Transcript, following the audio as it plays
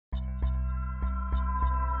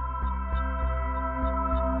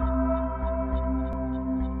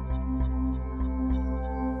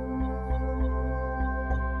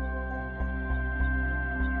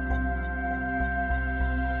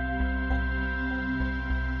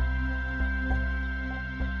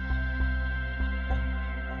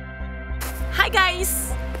Hai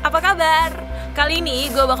guys, apa kabar? Kali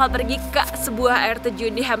ini gue bakal pergi ke sebuah air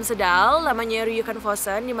terjun di Hemsedal, namanya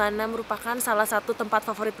Rjukandefossen, dimana merupakan salah satu tempat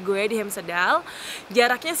favorit gue di Hemsedal.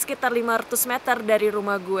 Jaraknya sekitar 500 meter dari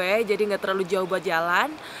rumah gue, jadi nggak terlalu jauh buat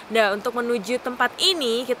jalan. Nah, untuk menuju tempat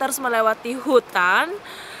ini kita harus melewati hutan,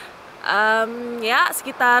 ya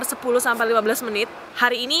sekitar 10-15 menit.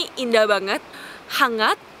 Hari ini indah banget,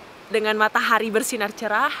 hangat, dengan matahari bersinar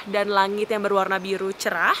cerah dan langit yang berwarna biru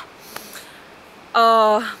cerah.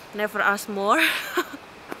 Oh, never ask more.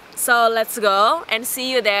 So let's go and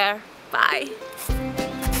see you there. Bye.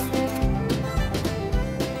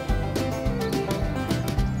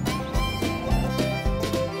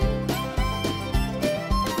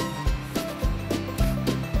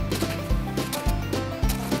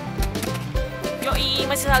 Yoi,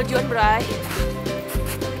 masih saljuan, bray.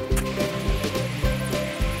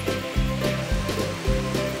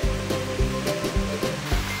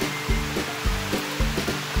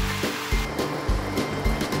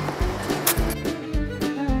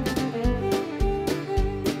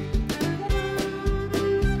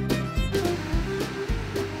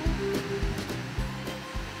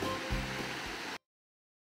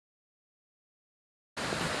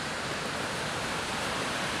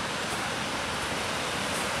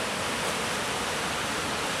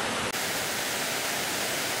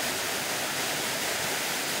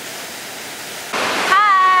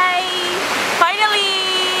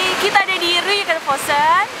 Kita ada di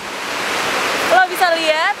Rjukandefossen. Lo bisa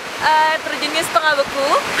lihat terjunnya setengah beku.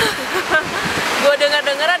 Gue dengar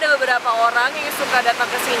ada beberapa orang yang suka datang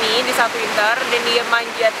ke sini di saat winter dan dia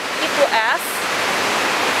manjat itu es.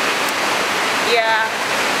 Yeah,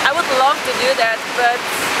 I would love to do that, but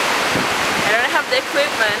I don't have the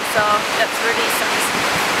equipment, so that's really sucks.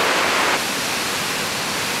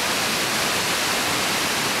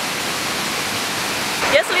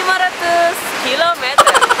 Just 500 km.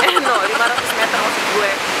 No, 500 meter maksud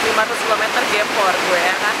gue. 500 km gempor gue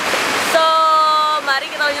ya kan. So,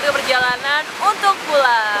 mari kita lanjut ke perjalanan untuk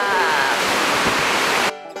pulang.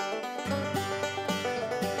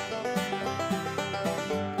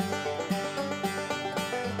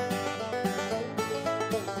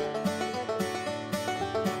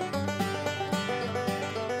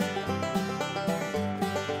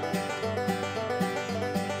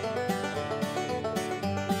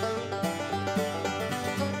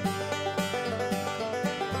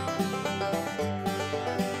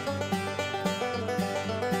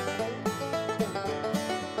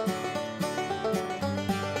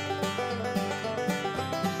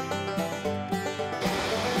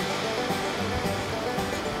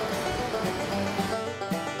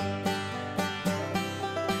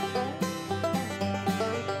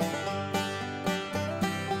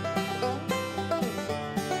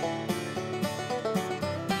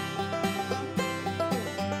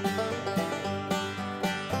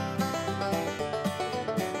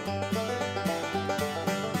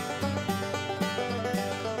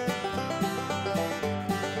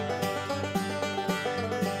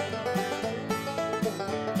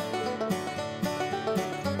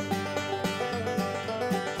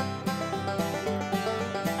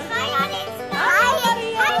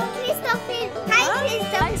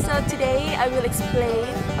 So today I will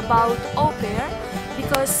explain about au pair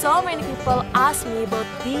because so many people ask me about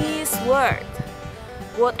this word.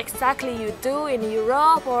 What exactly you do in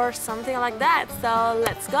Europe or something like that. So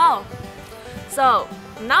let's go. So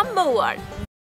number one,